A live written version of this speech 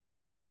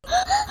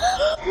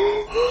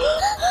Hello,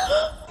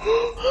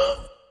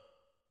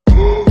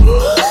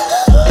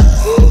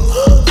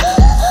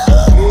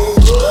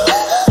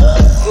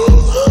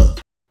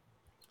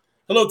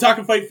 Talk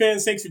and Fight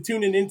fans. Thanks for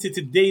tuning in to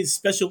today's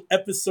special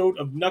episode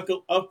of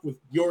Knuckle Up with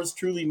yours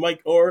truly, Mike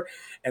Orr,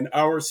 and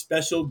our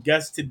special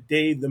guest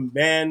today, the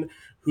man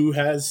who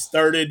has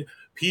started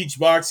Peach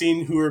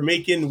Boxing, who are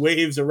making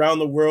waves around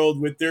the world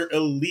with their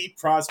elite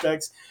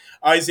prospects.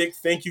 Isaac,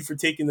 thank you for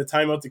taking the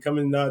time out to come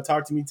and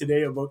talk to me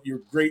today about your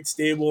great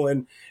stable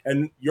and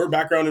your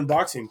background in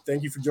boxing.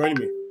 Thank you for joining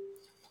me.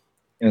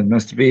 Yeah,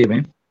 nice to be here,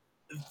 man.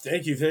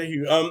 Thank you.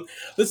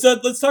 Let's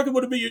talk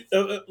about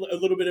a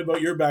little bit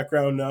about your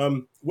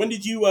background. When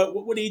did you?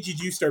 What age did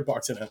you start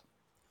boxing at?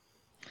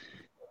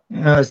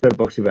 I started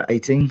boxing about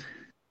 18.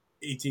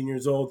 18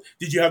 years old.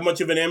 Did you have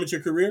much of an amateur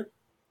career?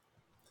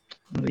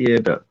 Yeah,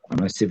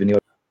 about 70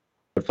 odd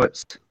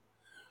fights.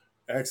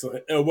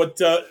 Excellent.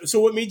 So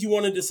what made you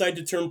want to decide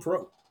to turn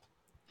pro?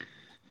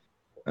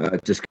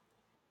 Just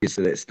gets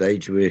to that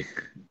stage where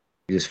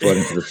you're just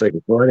fighting for the sake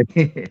of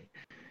fighting.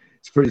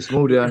 It's pretty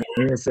small down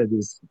here, so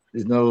there's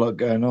not a lot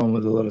going on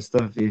with a lot of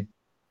stuff here.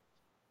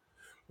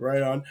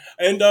 Right on.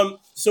 And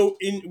so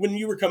when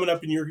you were coming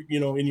up in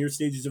your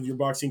stages of your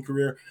boxing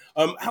career,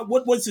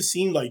 what was the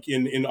scene like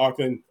in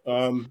Auckland?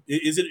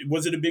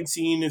 Was it a big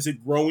scene? Is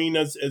it growing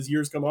as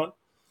years come on?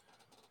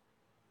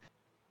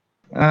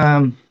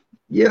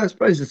 Yeah, I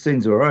suppose the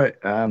scene's all right.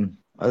 I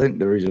think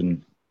the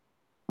reason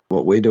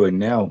what we're doing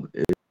now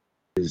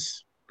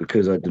is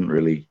because I didn't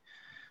really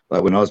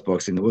like when I was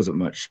boxing. There wasn't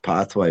much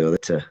pathway or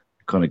to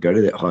kind of go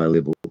to that higher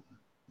level,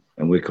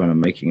 and we're kind of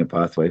making a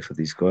pathway for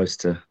these guys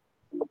to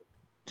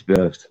be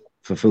able to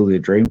fulfill their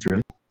dreams,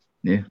 really.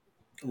 Yeah.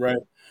 Right.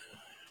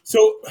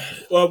 So,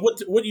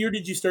 what year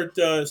did you start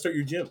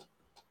your gym?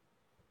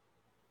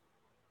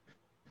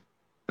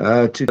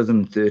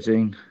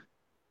 2013.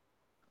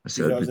 I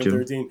started the gym.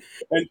 2013.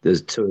 And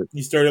there's two.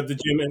 You started up the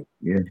gym, and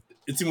yeah,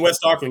 it's in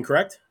West Auckland,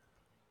 correct?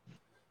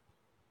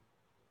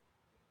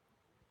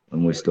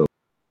 And we're still.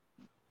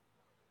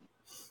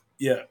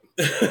 Yeah.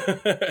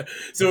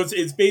 So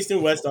it's based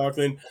in West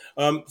Auckland.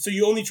 So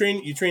you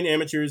train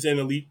amateurs and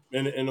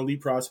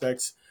elite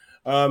prospects.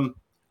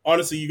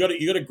 Honestly, you got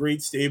a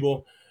great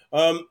stable.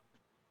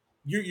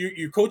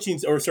 Your coaching,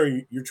 or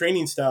sorry, your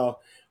training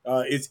style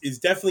is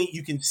definitely,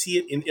 you can see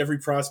it in every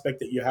prospect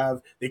that you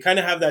have. They kind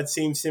of have that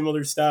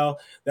similar style,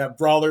 that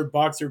brawler,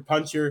 boxer,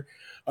 puncher.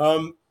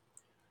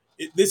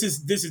 This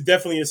is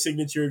definitely a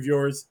signature of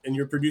yours, and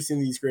you're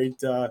producing these great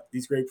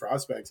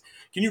prospects.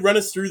 Can you run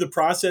us through the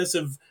process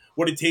of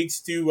what it takes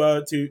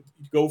to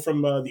go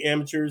from the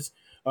amateurs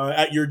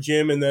at your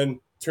gym and then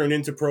turn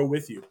into pro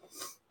with you?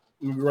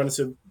 Run us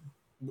through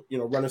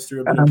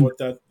a bit of what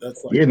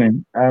that's like. Yeah,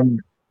 man.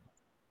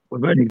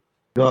 We've only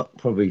got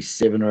probably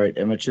 7 or 8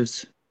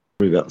 amateurs,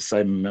 probably about the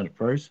same amount of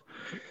pros.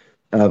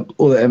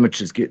 All the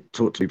amateurs get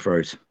taught to be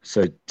pros.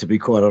 So to be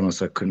quite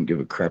honest, I couldn't give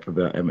a crap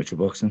about amateur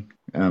boxing.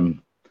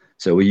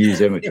 So we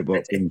use amateur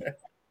boxing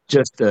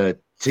just to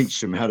teach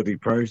them how to be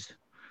pros.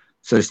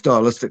 So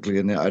stylistically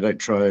in that, I don't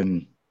try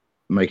and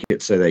make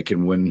it so they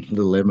can win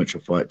little amateur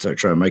fights. I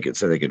try and make it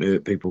so they can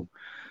hurt people.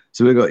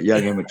 So we've got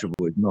young amateur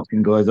boys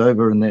knocking guys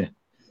over, and they're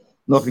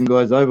knocking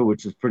guys over,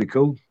 which is pretty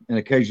cool. And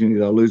occasionally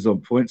they'll lose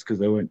on points because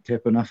they won't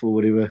tap enough or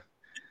whatever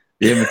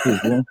the amateurs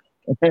want.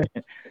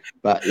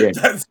 But yeah,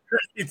 that's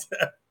great.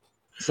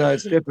 So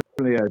it's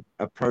definitely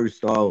a pro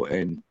style,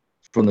 and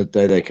from the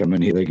day they come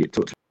in here, they get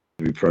taught to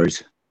be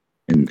pros,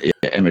 and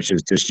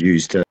amateurs just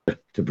used to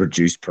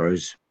produce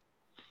pros.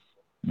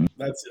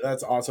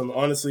 That's awesome.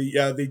 Honestly,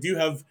 yeah, they do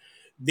have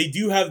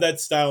that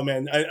style,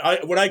 man. I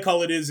what I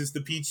call it is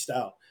the peach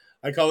style.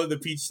 I call it the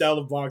peach style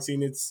of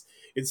boxing. It's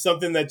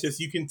something that just,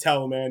 you can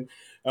tell, man.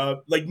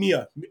 Like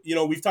Mia,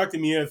 we've talked to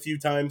Mia a few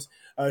times.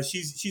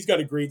 She's got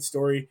a great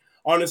story.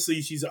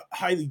 Honestly, she's a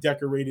highly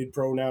decorated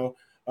pro now.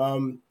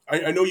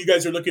 I know you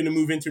guys are looking to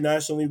move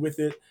internationally with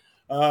it.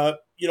 Were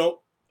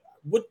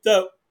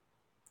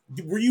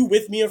you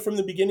with Mia from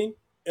the beginning,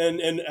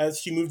 and as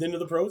she moved into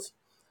the pros?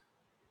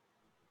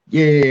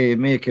 Yeah,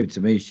 Mia came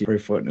to me. She's pro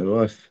fighting her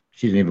life.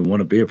 She didn't even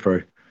want to be a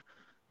pro,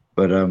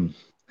 but I'm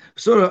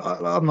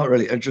not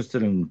really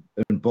interested in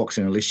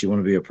boxing unless you want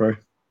to be a pro.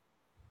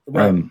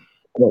 Right.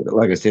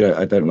 Like I said,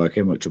 I don't like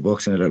amateur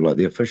boxing. I don't like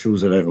the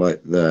officials. I don't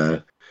like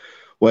the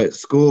way it's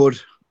scored.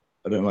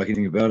 I don't like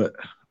anything about it.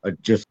 I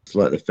just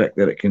like the fact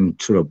that it can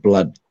sort of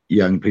blood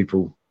young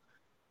people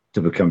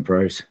to become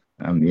pros.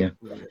 Yeah.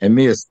 Right. And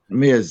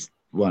Mia's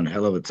one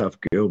hell of a tough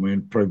girl,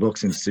 man. Pro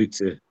boxing suits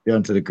her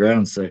down to the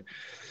ground. So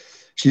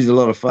she's a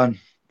lot of fun.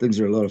 Things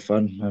are a lot of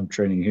fun. I'm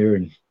training her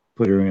and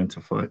put her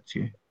into fights.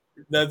 Yeah.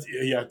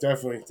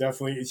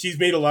 Definitely. She's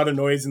made a lot of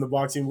noise in the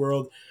boxing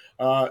world.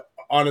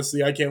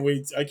 Honestly, I can't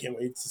wait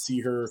to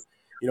see her,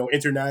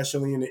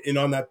 internationally and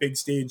on that big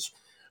stage.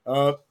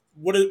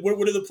 What are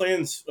the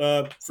plans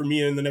for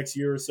Mia in the next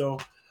year or so,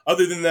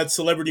 other than that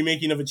celebrity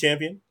making of a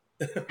champion?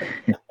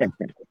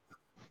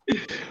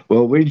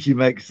 Well, when she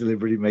makes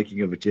celebrity making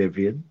of a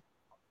champion,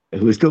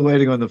 we're still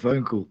waiting on the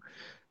phone call.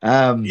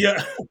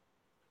 Yeah.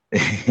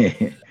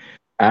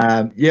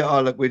 Yeah,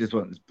 oh, look, we just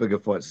want as bigger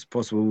fights as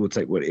possible. We'll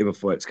take whatever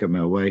fights come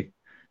our way,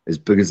 as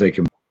big as they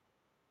can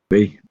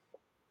be.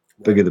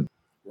 Right, Bigger the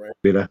right,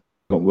 better.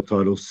 Want more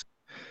titles.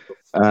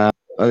 I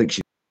think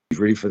she's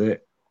ready for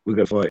that. We've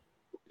got to fight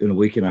in a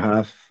week and a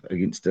half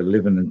against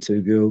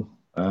 11-2 girl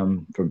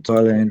from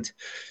Thailand.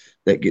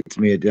 That gets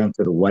Mia down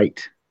to the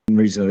weight. The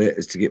reason of that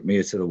is to get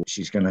Mia to the weight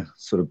she's going to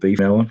sort of be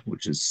now on,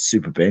 which is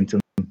super bantam,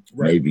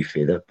 right. maybe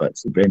feather, but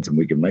it's the bantam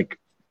we can make.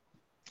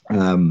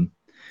 Um,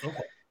 Okay.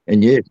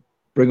 and yeah,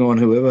 bring on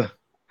whoever.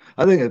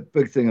 I think a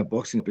big thing of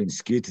boxing has been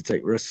scared to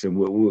take risks, and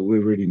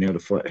we're ready now to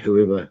fight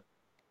whoever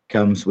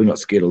comes. We're not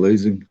scared of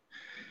losing,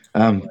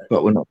 Right.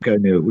 but we're not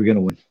going to. We're going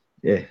to win.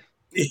 Yeah.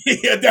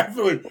 Yeah,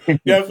 definitely,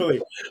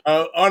 definitely.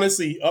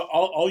 Honestly,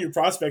 all your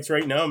prospects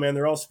right now, man,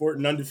 they're all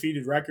sporting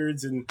undefeated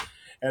records, and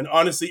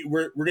honestly,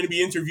 we're going to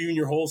be interviewing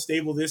your whole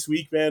stable this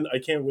week, man. I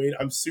can't wait.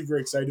 I'm super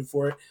excited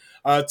for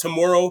it.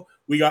 Tomorrow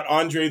we got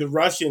Andre the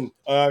Russian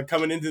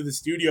coming into the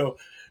studio.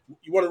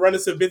 You want to run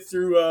us a bit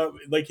through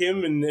like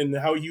him and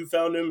how you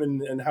found him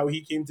and how he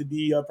came to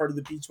be part of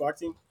the Peach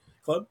Boxing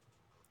Club?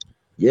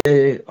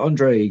 Yeah,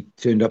 Andre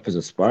turned up as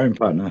a sparring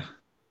partner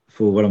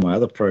for one of my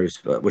other pros,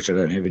 but which I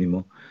don't have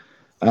anymore.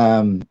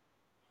 Um,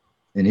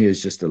 and he was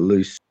just a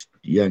loose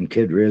young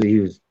kid, really. He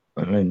was,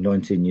 I don't know,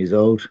 19 years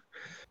old.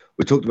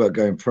 We talked about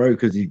going pro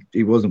because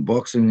he wasn't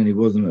boxing and he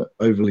wasn't an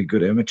overly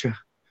good amateur.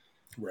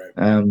 Right.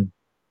 Um,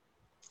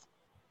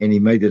 and he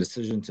made the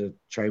decision to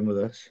train with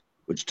us,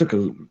 which took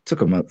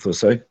a month or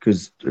so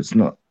because it's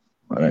not.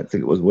 I don't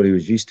think it was what he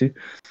was used to.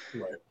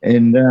 Right.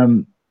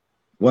 And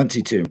once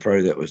he turned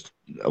pro, that was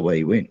away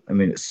he went. I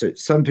mean, it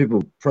suits some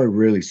people. Pro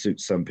really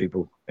suits some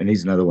people, and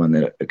he's another one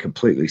that it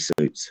completely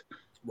suits.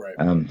 Right.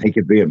 He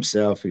can be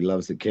himself. He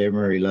loves the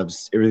camera. He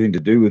loves everything to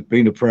do with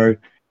being a pro,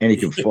 and he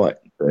can fight.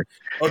 So,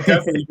 Oh,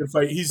 definitely you can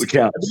fight. He's which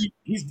I helps.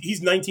 believe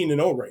he's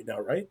 19-0 right now,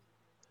 right?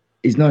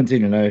 He's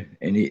 19-0,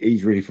 and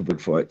he's ready for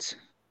big fights.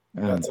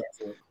 Um, That's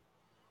excellent.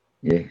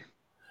 yeah.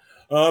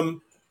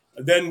 Um,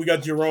 then we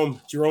got Jerome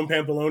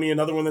Pampaloni,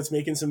 another one that's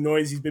making some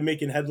noise. He's been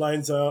making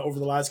headlines over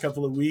the last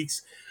couple of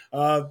weeks.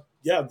 Yeah,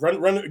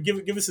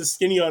 give us a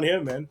skinny on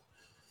him, man.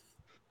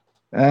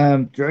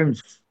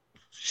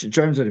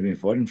 Jones only been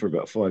fighting for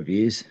about 5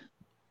 years,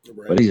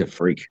 but Right. he's a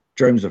freak.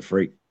 Jones a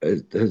freak.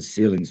 His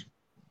ceiling's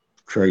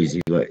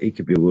crazy. Like he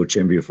could be a world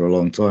champion for a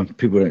long time.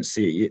 People don't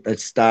see it yet. They're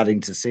starting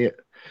to see it.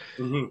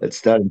 Hmm. It's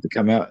starting to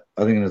come out.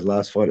 I think in his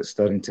last fight, it's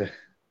starting to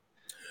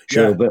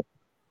show a Yeah, bit.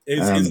 his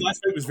Um,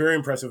 last fight was very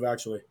impressive,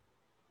 actually.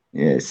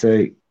 yeah.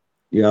 So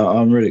yeah,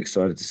 I'm really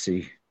excited to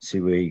see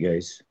where he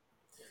goes.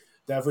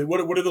 Definitely. What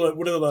are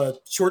the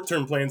short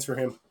term plans for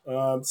him?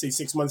 Say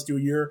 6 months to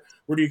a year.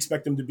 Where do you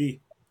expect him to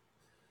be?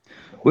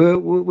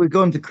 We're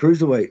going to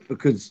cruiserweight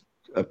because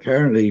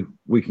apparently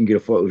we can get a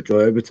fight with Jai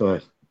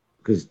Obertai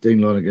because Dean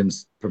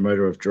Lonergan's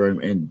promoter of Jerome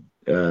and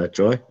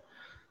Jai.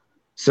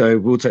 So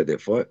we'll take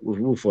that fight.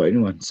 We'll fight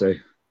anyone. So if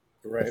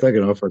Right. they're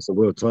going to offer us a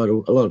world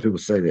title, a lot of people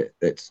say that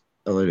that's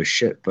a load of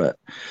shit, but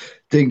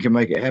Dean can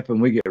make it happen.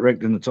 We get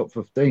ranked in the top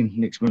 15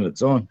 next minute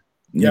it's on.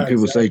 And then Yeah.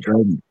 people say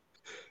Exactly.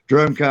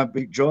 Jerome can't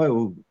beat Jai.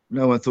 Well,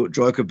 no one thought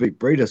Jai could beat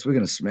Breeders. We're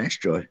going to smash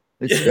Jai.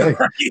 Let's Yeah.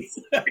 go.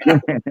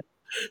 Right.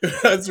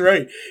 That's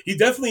right. He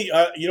definitely,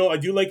 I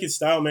do like his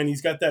style, man.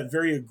 He's got that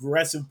very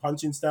aggressive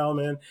punching style,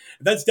 man.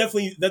 That's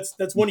definitely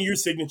that's one of your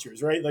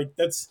signatures, right? Like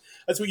that's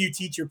what you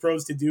teach your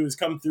pros to do is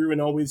come through and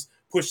always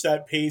push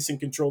that pace and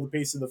control the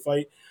pace of the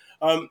fight.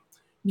 Um,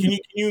 can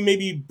you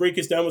maybe break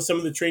us down with some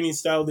of the training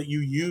style that you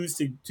use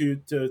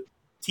to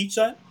teach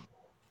that?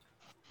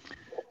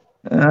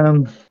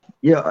 Um,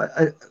 yeah,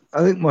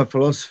 I think my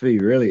philosophy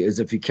really is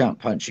if you can't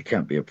punch, you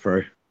can't be a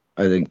pro.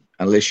 I think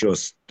unless you're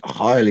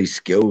highly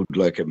skilled,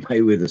 like a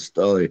Mayweather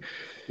style,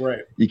 Right.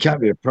 you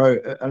can't be a pro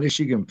unless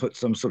you can put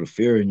some sort of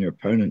fear in your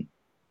opponent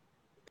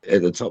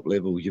at the top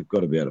level. You've got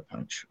to be able to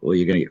punch, or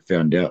you're going to get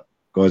found out.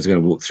 Guys are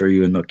going to walk through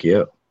you and knock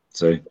you out.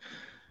 So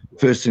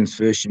first things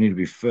first, you need to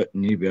be fit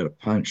and you need to be able to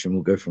punch, and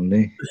we'll go from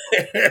there.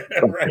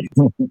 Right.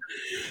 Do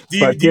you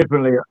But do you,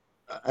 definitely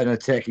an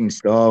attacking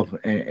style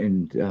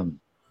and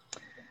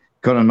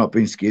kind of not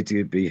being scared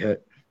to be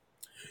hit,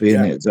 be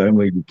in yeah. that zone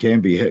where you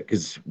can be hit.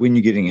 Because when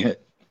you're getting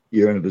hit,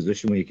 you're in a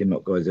position where you can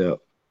knock guys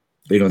out.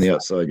 Being on the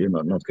Exactly. outside, you're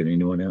not knocking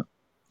anyone out.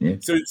 Yeah.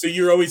 So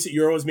you're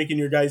always making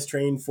your guys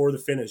train for the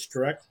finish,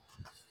 correct?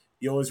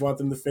 You always want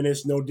them to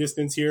finish, no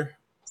distance here.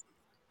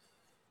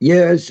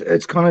 Yeah,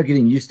 it's kind of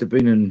getting used to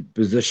being in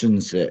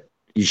positions that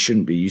you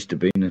shouldn't be used to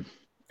being in.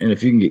 And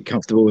if you can get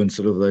comfortable in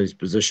sort of those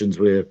positions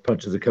where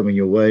punches are coming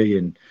your way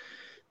and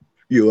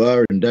you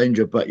are in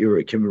danger, but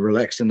you can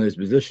relax in those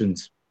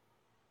positions,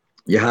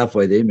 you're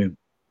halfway there, man.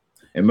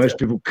 And most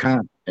people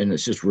can't. And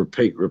it's just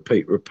repeat,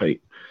 repeat,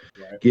 repeat.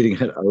 Right. Getting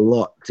hit a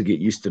lot to get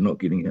used to not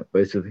getting hit,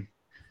 basically.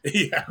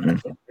 Yeah. Yeah.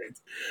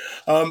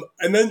 Right.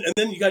 And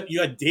then you got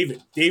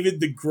David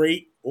the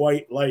Great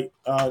White Light.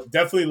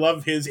 Definitely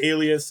love his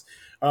alias.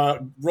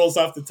 Rolls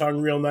off the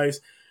tongue real nice.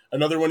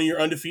 Another one of your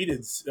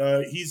undefeateds.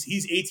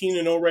 He's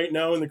 18-0 right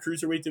now in the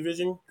cruiserweight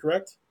division,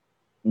 correct?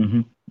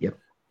 Yep.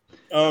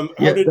 Um,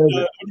 how Yep. did David.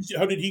 uh,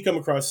 how did he come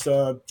across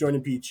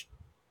joining Peach?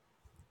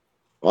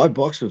 I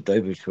boxed with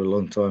David for a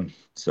long time,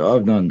 so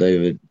I've known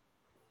David.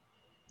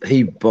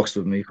 He boxed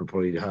with me for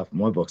probably half of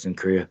my boxing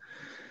career,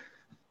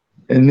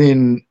 and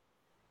then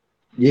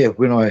yeah,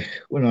 when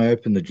I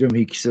opened the gym,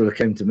 he sort of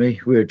came to me.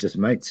 We were just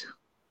mates,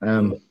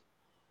 Mhm.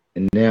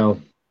 and now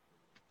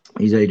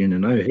he's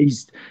 18-0.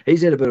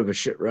 He's had a bit of a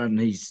shit run.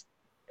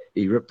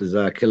 He ripped his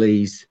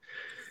Achilles.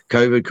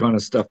 COVID kind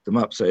of stuffed him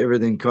up, so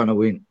everything kind of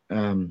went.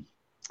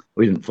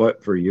 We didn't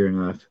fight for a year and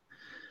a half,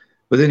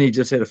 but then he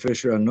just had a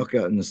first round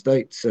knockout in the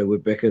States, so we're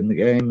back in the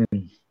game,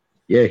 and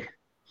yeah,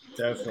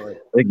 Definitely. I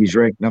think he's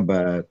ranked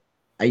number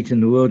 8 in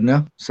the world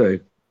now. So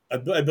I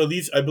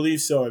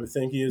believe so. I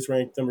think he is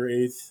ranked number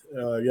 8.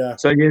 Yeah.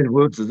 so yeah, the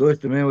world's his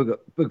oyster, man. We've got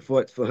big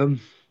fights for him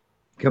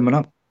coming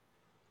up,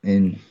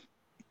 and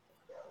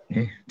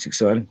yeah, it's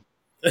exciting.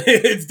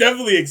 It's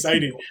definitely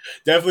exciting.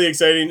 Definitely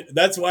exciting.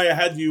 That's why I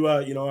had to,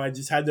 I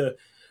just had to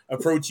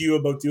approach you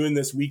about doing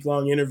this week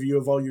long interview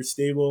of all your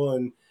stable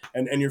and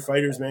your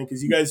fighters, man,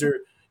 because you guys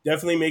are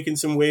definitely making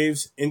some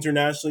waves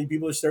internationally.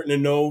 People are starting to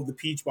know the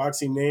Peach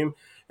Boxing name,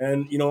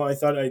 and I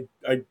thought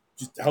I'd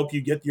just help you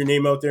get your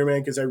name out there,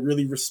 man, because I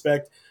really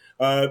respect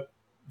uh,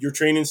 your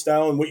training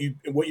style and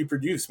what you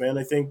produce, man.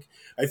 I think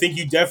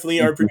you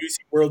definitely are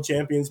producing world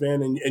champions,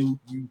 man, and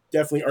you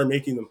definitely are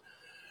making them.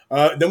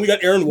 Then we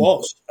got Erin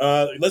Walsh.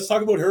 Let's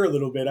talk about her a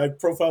little bit. I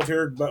profiled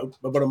her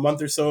about a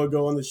month or so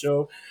ago on the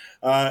show.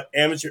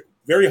 Amateur,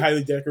 very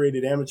highly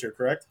decorated amateur,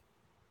 correct?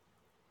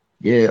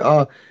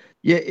 Yeah,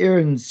 yeah,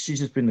 Erin's she's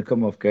just been to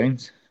Commonwealth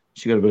Games.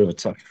 She got a bit of a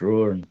tough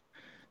draw, and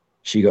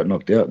she got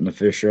knocked out in the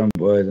first round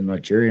by the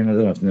Nigerian. I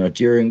don't know if the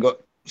Nigerian got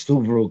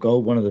silver or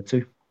gold, one of the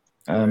two.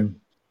 Right.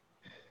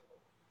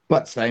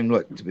 But same,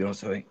 like to be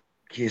honest, I don't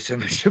care so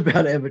much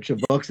about amateur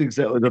boxing,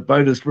 so it was a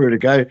bonus for her to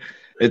go.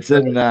 It's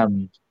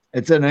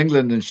in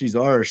England, and she's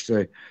Irish,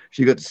 so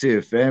she got to see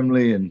her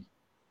family and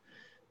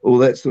all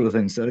that sort of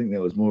thing. So I think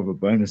that was more of a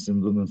bonus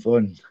than blooming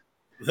fun.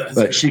 That's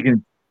But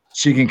good.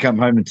 she can come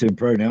home and turn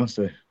pro now.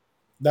 So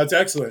That's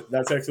excellent.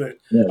 That's excellent.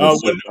 yeah,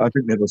 When I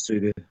think that'll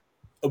suit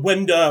her.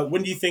 when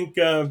do you think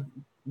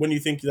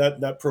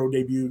that pro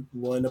debut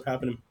will end up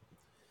happening?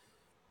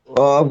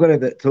 Oh, I've got to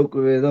have that talk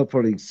with her. They'll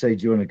probably say,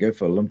 "Do you want to go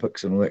for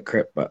Olympics and all that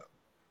crap?" But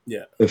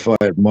Yeah. if I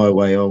had my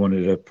way, I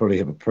wanted to probably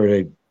have a pro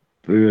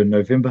debut in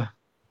November,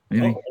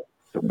 maybe Oh,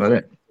 something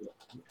like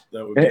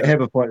that would that.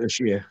 Have a fight this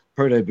year.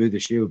 Pro debut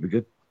this year would be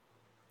good.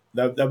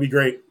 that'd be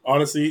great.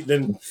 Honestly,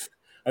 then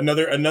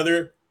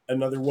another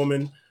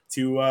woman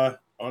to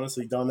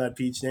honestly don that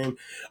Peach name.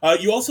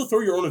 You also throw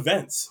your own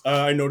events.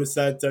 I noticed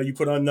that you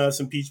put on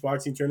some Peach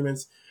boxing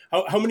tournaments.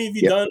 How many have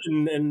you Yep.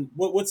 done, and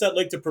what's that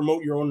like to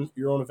promote your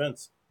own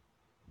events?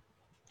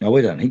 No,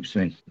 we done heaps,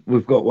 man.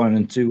 We've got one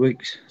in 2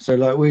 weeks. So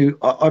like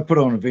I put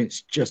on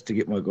events just to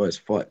get my guys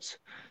fights.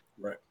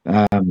 Right.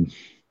 Um,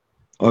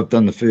 I've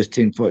done the first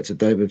 10 fights of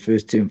David,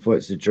 first 10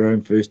 fights of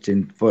Jerome, first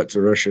 10 fights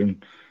of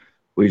Russian.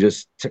 We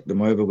just tick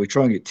them over. We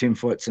try and get 10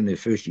 fights in their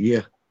first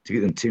year to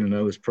get them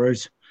 10-0 as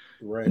pros,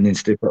 Right. and then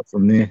step up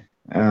from there.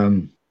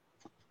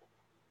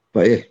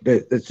 But yeah,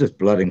 that's just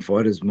blooding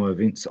fighters. My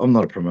events. I'm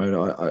not a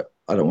promoter.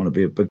 I don't want to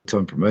be a big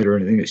time promoter or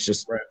anything. It's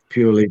just Right.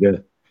 purely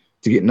to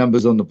get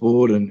numbers on the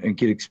board and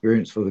get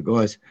experience for the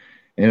guys.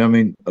 And I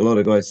mean, a lot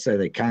of guys say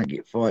they can't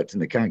get fights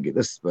and they can't get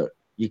this, but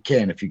you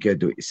can if you go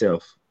do it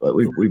yourself. But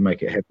we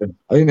make it happen.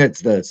 I think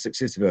that's the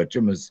success of our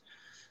gym is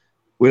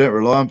we don't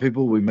rely on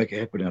people. We make it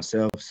happen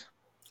ourselves.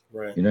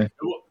 Right. You know.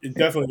 Well,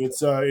 definitely,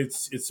 it's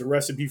a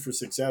recipe for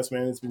success,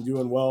 man. It's been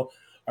doing well.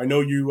 I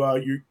know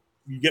you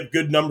get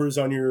good numbers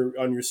on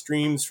your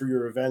streams for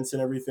your events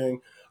and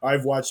everything.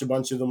 I've watched a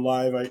bunch of them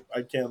live.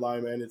 I can't lie,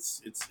 man.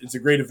 It's a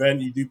great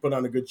event. You do put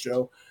on a good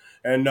show,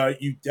 and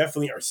you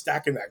definitely are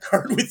stacking that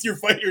card with your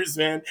fighters,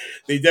 man.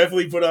 They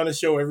definitely put on a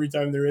show every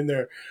time they're in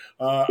there.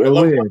 I Well,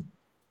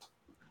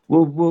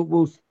 love.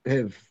 we'll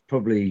have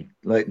probably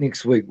like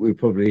next week. We'll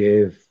probably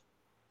have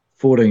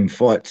 14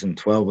 fights and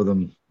 12 of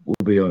them will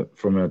be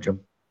from our gym.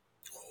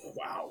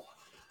 Wow,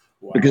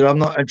 Because wow. I'm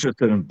not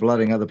interested in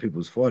blooding other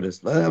people's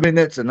fighters. I mean,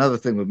 that's another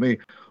thing with me.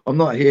 I'm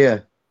not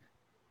here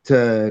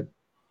to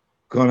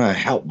kind of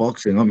help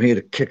boxing. I'm here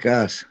to kick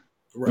ass.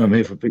 I'm Right.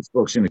 here for peace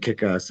boxing to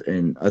kick ass.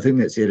 And I think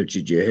that's the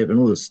attitude you have. And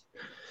all this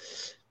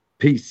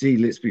PC,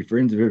 let's be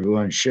friends with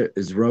everyone shit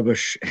is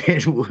rubbish.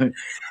 And Right.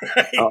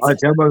 I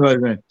tell my guys,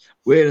 man,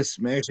 we're here to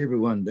smash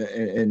everyone.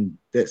 And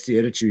that's the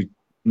attitude,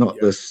 not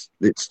Yeah. this,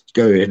 let's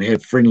go and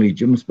have friendly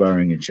gym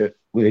sparring and shit.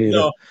 We're here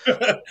No.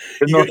 to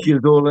you knock got you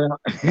all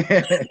out.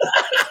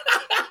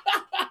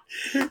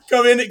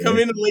 come in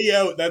and lay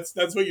out. That's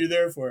what you're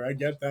there for. I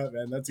get that,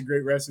 man. That's a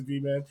great recipe,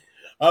 man.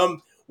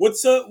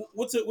 What's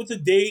a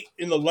day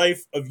in the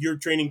life of your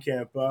training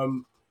camp?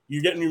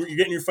 You're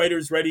getting your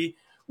fighters ready.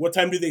 What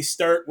time do they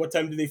start? What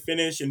time do they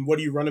finish? And what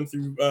do you run them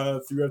through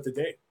throughout the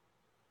day?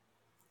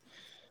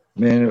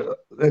 Man,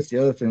 that's the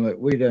other thing. Like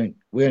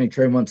we only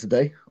train once a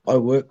day. I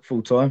work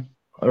full time.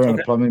 I run a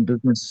Okay. plumbing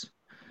business.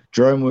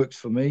 Jerome works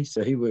for me,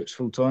 so he works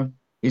full time.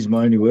 He's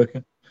my only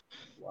worker.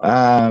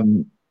 Wow.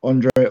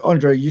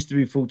 Andre used to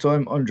be full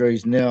time.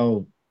 Andre's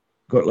now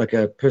got like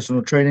a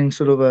personal training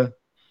sort of a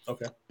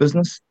Okay.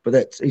 business,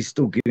 but he's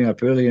still getting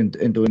up early and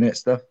doing that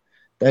stuff.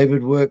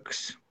 David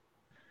works.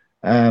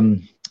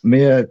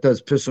 Mia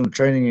does personal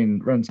training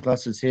and runs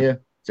classes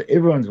here. So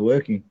everyone's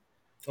working.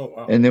 Oh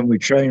wow. And then we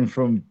train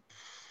from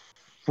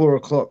 4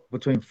 o'clock,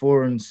 between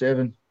 4 and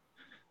 7,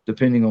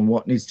 depending on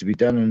what needs to be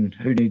done and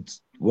who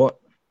needs what.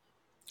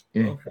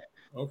 Yeah. Okay.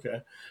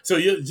 Okay. So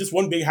you're just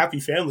one big happy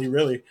family,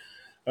 really.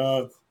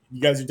 You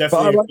guys are But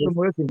I definitely like them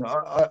working.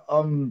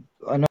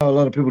 I know a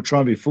lot of people try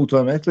and be full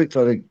time athletes.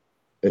 I think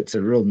it's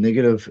a real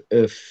negative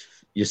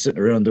if you're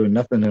sitting around doing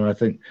nothing. And I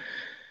think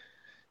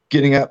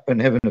getting up and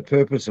having a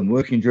purpose and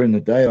working during the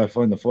day, I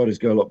find the fighters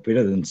go a lot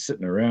better than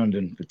sitting around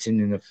and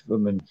pretending they're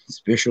something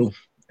special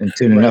and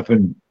turning right. up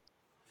and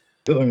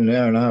doing an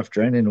hour and a half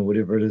training or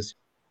whatever it is.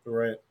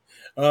 Right.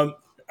 Um,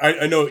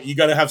 I know you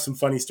got to have some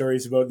funny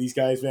stories about these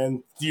guys,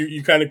 man.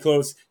 You're kind of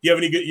close. Do you have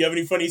any good? You have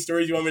any funny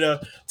stories you want me to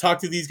talk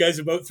to these guys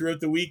about throughout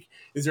the week?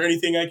 Is there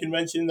anything I can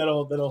mention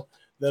that'll that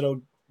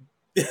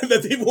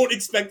they won't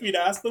expect me to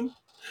ask them?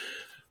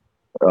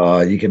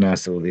 Oh, you can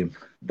ask all them.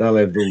 They'll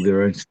have all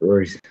their own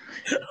stories.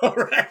 All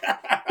right.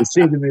 You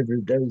see them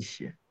every day.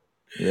 Shit.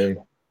 Yeah.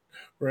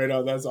 Right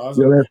on. That's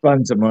awesome. You'll have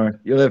fun tomorrow.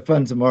 You'll have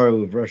fun tomorrow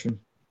with Russian.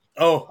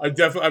 Oh, I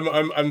definitely,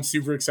 I'm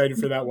super excited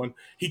for that one.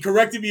 He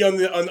corrected me on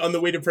the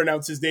way to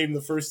pronounce his name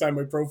the first time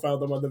I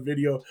profiled him on the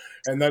video,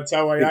 and that's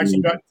how I actually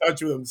got in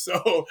touch with him.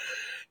 So,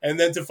 and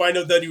then to find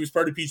out that he was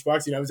part of Peach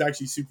Boxing, I was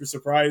actually super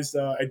surprised.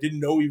 I didn't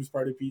know he was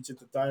part of Peach at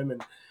the time,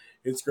 and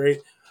it's great.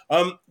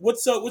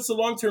 What's the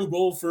long term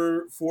goal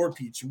for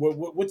Peach?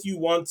 What do you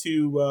want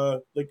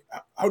to like?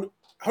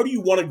 How do you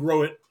want to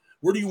grow it?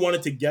 Where do you want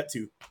it to get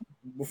to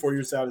before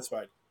you're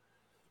satisfied?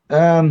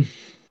 Um,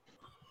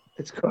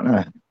 it's kind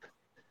of.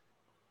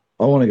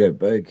 I want to go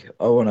big.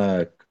 I want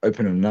to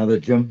open another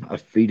gym, a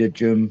feeder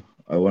gym.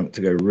 I want it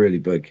to go really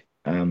big.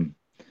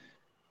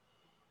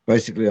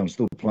 Basically, I'm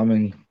still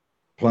plumbing.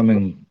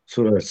 Plumbing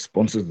sort of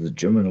sponsors the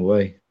gym in a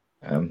way.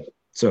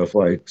 So if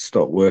I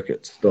stop work,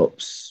 it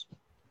stops.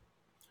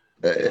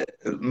 Uh,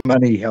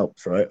 Money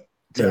helps, right?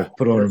 To Yeah,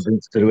 put of on course.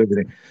 events, to do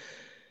everything.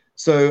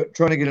 So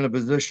trying to get in a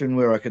position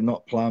where I can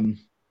not plumb,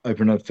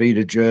 open a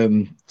feeder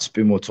gym,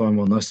 spend more time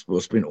on this,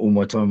 or spend all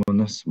my time on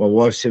this. My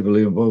wife's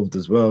heavily involved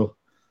as well.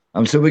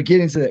 So we're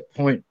getting to that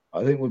point.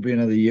 I think we'll be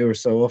another year or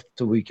so off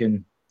till we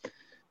can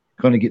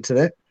kind of get to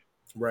that.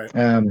 Right,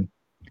 Um,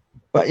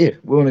 but yeah,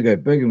 we want to go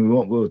big and we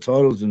want world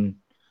titles, and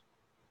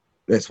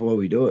that's why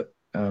we do it.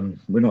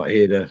 We're not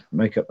here to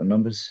make up the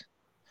numbers.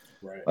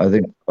 right, I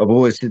think I've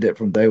always said that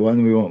from day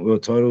one. We want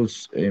world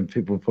titles, and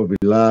people probably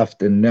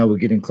laughed, and now we're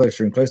getting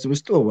closer and closer. We're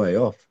still a way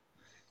off,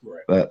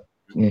 right. but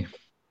yeah,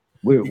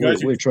 we're You we're,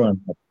 guys are we're trying.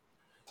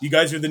 you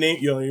guys are the name.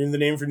 You're in the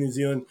name for New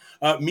Zealand.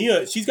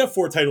 Mia, she's got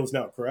 4 titles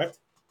now, correct?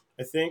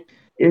 I think.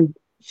 Yeah,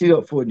 she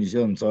got 4 New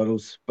Zealand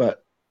titles,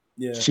 but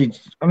Yeah,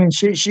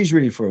 she's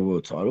ready for a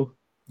world title.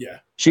 yeah.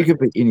 She could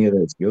beat any of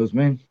those girls,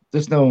 man.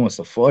 Just no one wants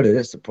to fight her.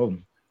 That's the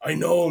problem. I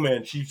know,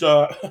 man. She's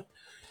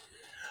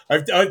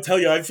I tell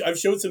you, I've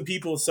showed some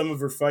people some of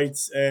her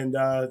fights, and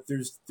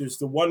there's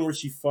the one where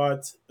she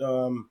fought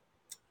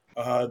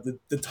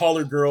the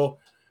taller girl,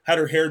 had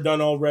her hair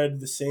done all red,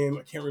 the same.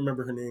 I can't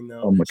remember her name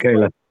now. Oh, She fought,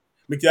 Michaela.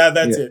 yeah,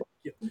 that's Yeah, it.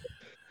 Yeah.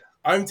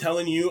 I'm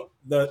telling you,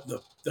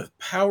 the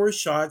power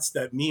shots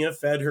that Mia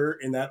fed her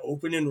in that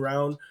opening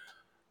round,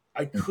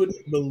 I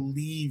couldn't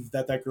believe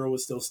that girl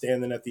was still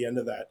standing at the end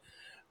of that.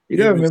 you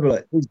got It to was remember,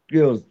 like these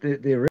girls,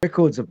 their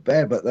records are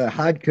bad, but they're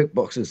hard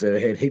kickboxers that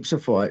have had heaps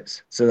of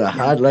fights. So they're yeah,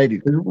 hard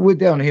ladies. We're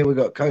down here. We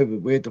got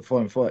COVID. We had to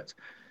find fights.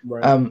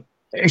 right. Um,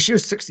 and she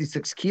was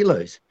 66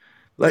 kilos.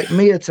 Like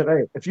Mia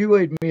today, if you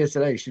weighed Mia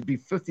today, she'd be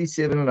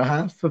 57 and a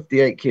half,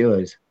 58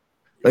 kilos.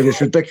 Like it's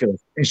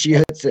ridiculous. And she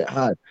hits it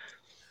hard.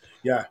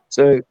 Yeah,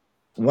 So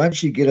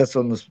once you get us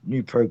on this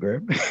new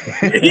program,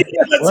 that's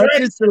once right.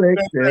 you select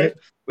That's right. her,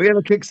 we're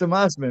gonna kick some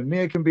ass, man.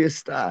 Mia can be a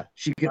star.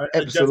 She can I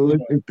definitely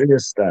know. absolutely be a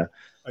star.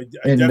 I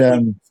And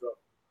definitely think so.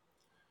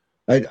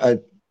 I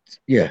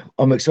yeah,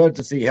 I'm excited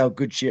to see how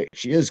good she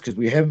actually is because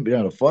we haven't been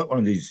able to fight one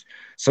of these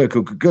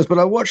so-called good girls. But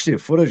I watched their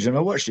footage and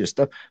I watched their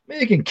stuff.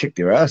 Mia can kick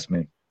their ass,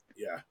 man.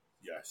 Yeah,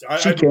 yeah. So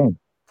She I believe can.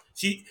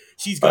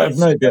 I have she's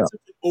no got doubt.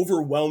 such an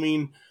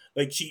overwhelming,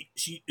 like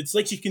it's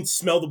like she can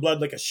smell the blood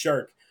like a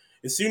shark.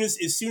 As soon as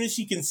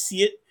she can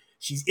see it,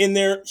 she's in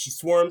there. She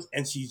swarms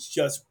and she's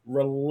just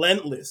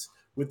relentless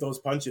with those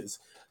punches.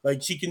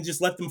 Like she can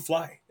just let them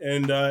fly.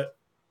 And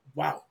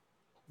wow,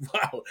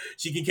 wow,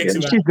 she can kick Yeah,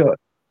 some ass.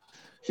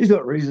 she's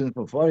got reasons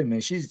for fighting,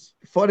 man. She's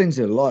fighting's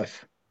her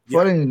life. Yeah,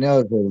 Fighting now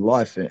is her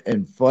life,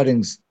 and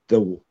fighting's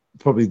the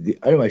probably the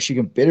only way she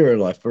can better her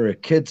life for her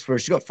kids.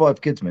 She's got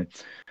 5 kids, man.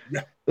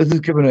 yeah, This is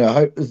giving her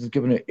hope. This is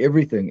giving her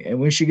everything. And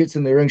when she gets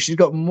in the ring, she's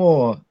got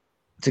more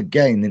to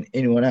gain than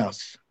anyone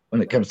else when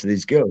it right. comes to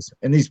these girls.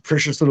 And these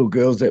precious little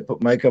girls that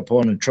put makeup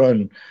on and try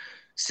and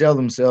sell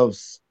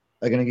themselves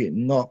are going to get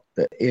knocked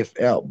the F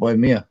out by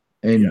Mia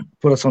Yeah. and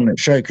put us on that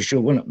show because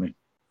she'll win it, man.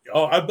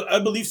 Oh, I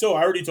believe so.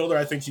 I already told her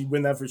I think she'd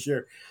win that for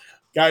sure.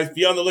 Guys,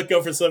 be on the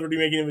lookout for Celebrity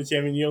Making Him a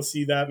Champion. You'll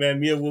see that, man.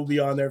 Mia will be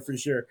on there for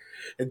sure.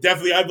 And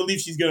definitely, I believe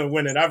she's going to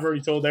win it. I've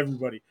already told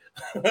everybody.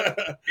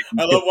 I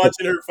love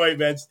watching her fight,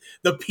 man.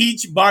 The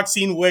peach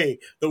boxing way.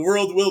 The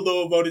world will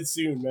know about it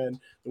soon, man.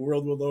 The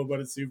world will know about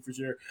it soon for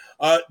sure.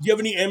 Do you have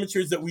any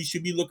amateurs that we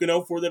should be looking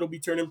out for that'll be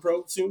turning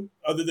pro soon,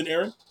 other than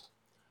Aaron?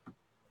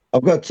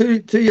 I've got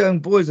two young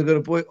boys. I've got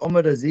a boy,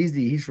 Ahmed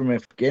Azizi. He's from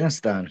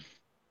Afghanistan,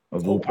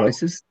 of Oh all wow.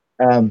 places.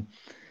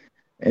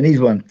 And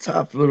he's one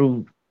tough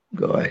little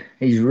guy.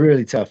 He's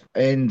really tough.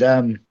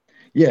 And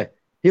yeah,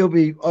 he'll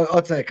be,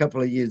 I'd say, a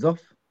couple of years off,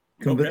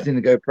 Okay. convincing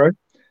to go pro.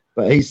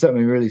 But he's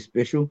something really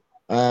special.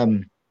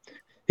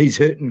 He's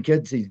hurting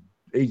kids.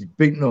 He's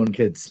beating on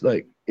kids.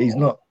 Like he's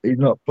not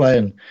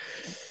playing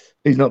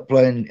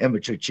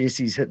amateur chess.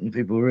 He's hitting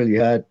people really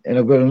hard. And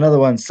I've got another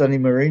one, Sonny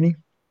Marini,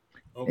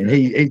 and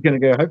Okay. he's going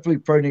to go hopefully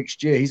pro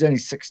next year. He's only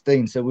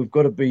 16, so we've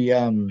got to be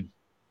I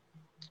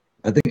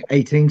think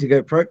 18 to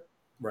go pro.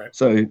 Right.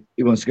 So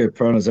he wants to go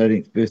pro on his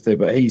 18th birthday,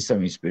 but he's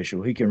something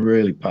special. He can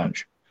really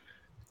punch.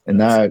 And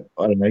That's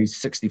now I don't know, he's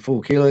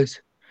 64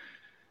 kilos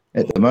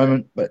at the okay.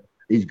 moment, but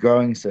he's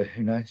growing, so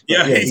who knows? But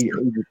Yeah, yeah,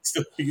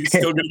 he's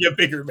still gonna get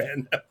bigger,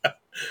 man.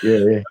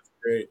 yeah.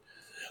 Great.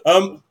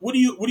 What do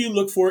you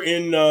look for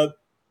in the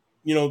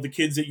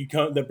kids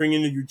that that bring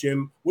into your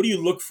gym? What do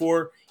you look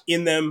for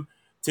in them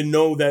to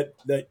know that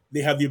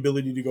they have the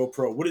ability to go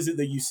pro? What is it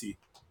that you see?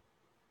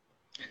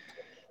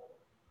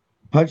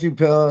 Punching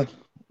power,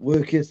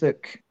 work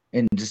ethic,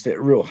 and just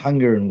that real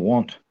hunger and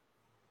want.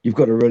 You've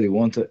got to really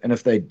want it. And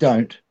if they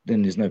don't,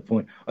 then there's no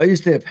point. I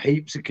used to have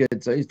heaps of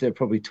kids. I used to have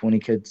probably 20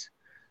 kids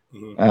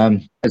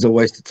Mm-hmm. as a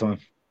waste of time.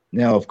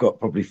 Now I've got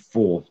probably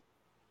four,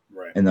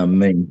 Right. and they're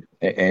mean.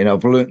 And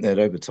I've learned that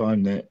over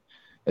time that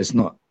it's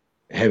not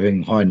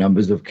having high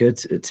numbers of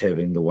kids, it's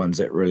having the ones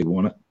that really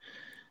want it.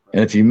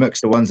 And if you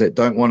mix the ones that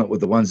don't want it with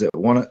the ones that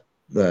want it,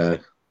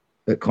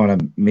 that kind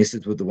of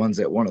messes with the ones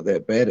that want it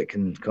that bad. It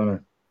can kind of,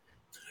 you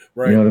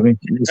Right. know what I mean?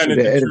 Mess Kind with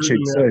of their deter them.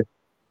 attitude. So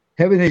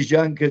having these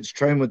young kids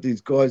train with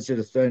these guys that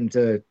are starting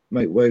to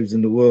make waves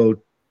in the world,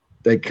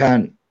 they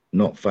can't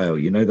not fail.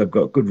 You know, they've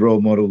got good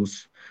role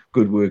models,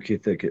 good work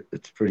ethic.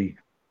 It's pretty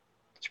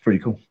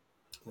cool.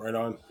 Right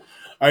on.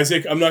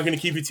 Isaac, I'm not going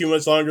to keep you too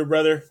much longer,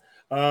 brother.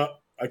 Uh,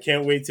 I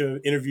can't wait to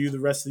interview the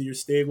rest of your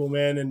stable,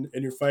 man, and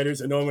your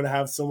fighters. I know I'm going to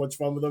have so much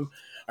fun with them.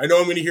 I know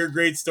I'm going to hear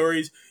great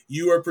stories.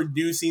 You are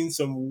producing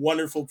some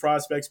wonderful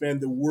prospects, man.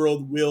 The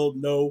world will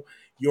know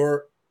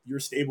your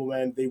stable,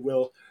 man. They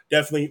will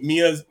definitely.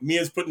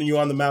 Mia's putting you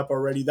on the map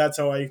already. That's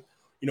how I,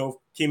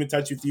 came in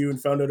touch with you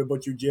and found out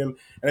about your gym.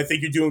 And I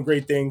think you're doing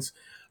great things.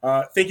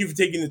 Thank you for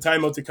taking the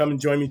time out to come and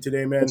join me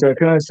today, man. So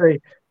can I say,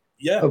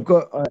 Yeah.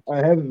 I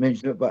haven't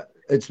mentioned it, but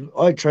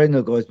I train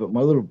the guys, but my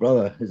little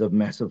brother is a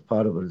massive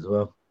part of it as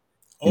well.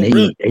 And Oh,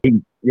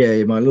 really?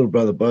 yeah, my little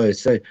brother Bo.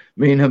 So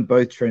me and him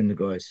both train the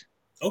guys,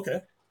 Okay.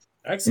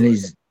 and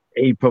Excellent.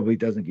 he probably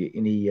doesn't get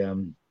any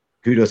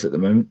kudos at the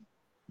moment,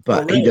 Oh,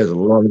 but he really? does a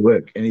lot of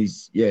work, and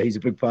he's a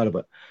big part of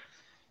it.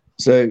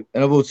 So,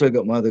 and I've also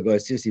got my other guy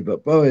Sissy,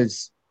 but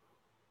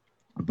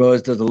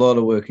Boaz does a lot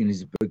of work, and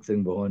he's a big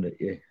thing behind it.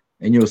 Yeah,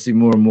 and you'll see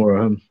more and more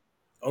of him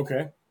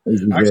Okay.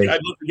 as we Actually, go.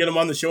 I'd love to get him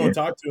on the show Yeah, and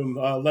talk to him.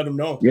 Let him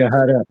know. yeah,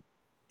 hard out,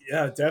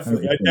 Yeah,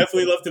 definitely. I 100%.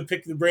 definitely love to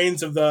pick the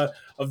brains of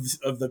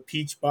the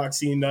peach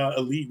boxing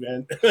elite,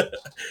 man.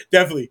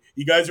 Definitely,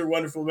 you guys are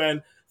wonderful,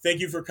 man. Thank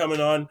you for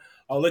coming on.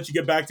 I'll let you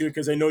get back to it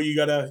because I know you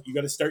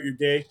gotta start your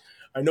day.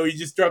 I know you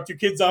just dropped your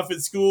kids off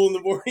at school in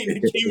the morning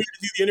and came here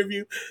to do the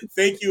interview.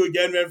 Thank you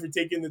again, man, for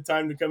taking the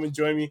time to come and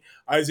join me,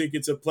 Isaac.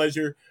 It's a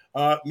pleasure.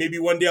 Maybe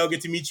one day I'll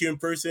get to meet you in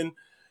person.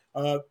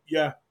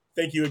 Yeah,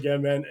 thank you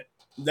again, man.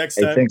 Next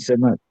Hey, time. thanks so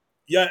much.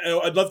 Yeah,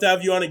 I'd love to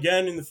have you on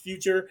again in the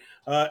future.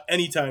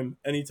 Anytime,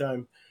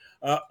 anytime.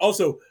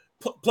 Also,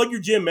 plug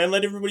your gym, man.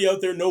 Let everybody out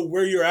there know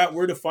where you're at,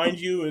 where to find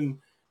you,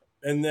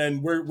 and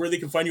then where they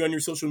can find you on your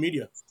social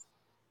media.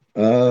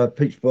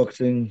 Peach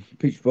Boxing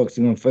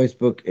on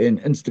Facebook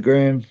and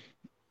Instagram,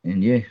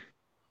 and yeah.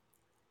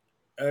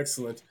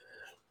 Excellent.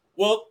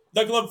 Well,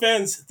 Knuckle Up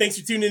fans, thanks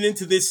for tuning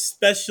into this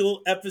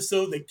special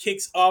episode that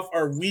kicks off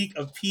our week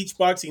of Peach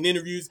Boxing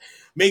interviews.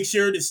 Make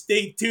sure to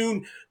stay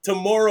tuned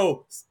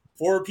tomorrow,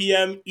 4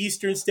 p.m.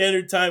 Eastern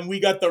Standard Time. We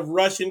got the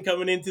Russian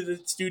coming into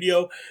the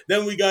studio.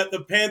 Then we got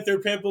the Panther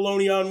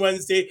Pampaloni on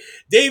Wednesday.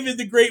 David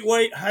the Great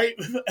White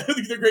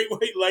the Great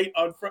White Light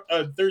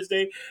on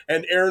Thursday,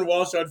 and Aaron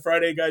Walsh on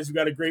Friday. Guys, we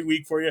got a great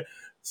week for you.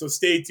 So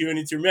stay tuned.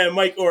 It's your man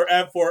Mike or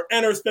Ab4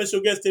 and our special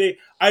guest today,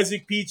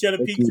 Isaac Peach out of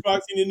Thank Peach you.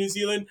 Boxing in New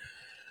Zealand.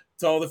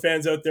 To all the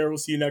fans out there, we'll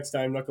see you next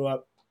time. Knuckle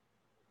up.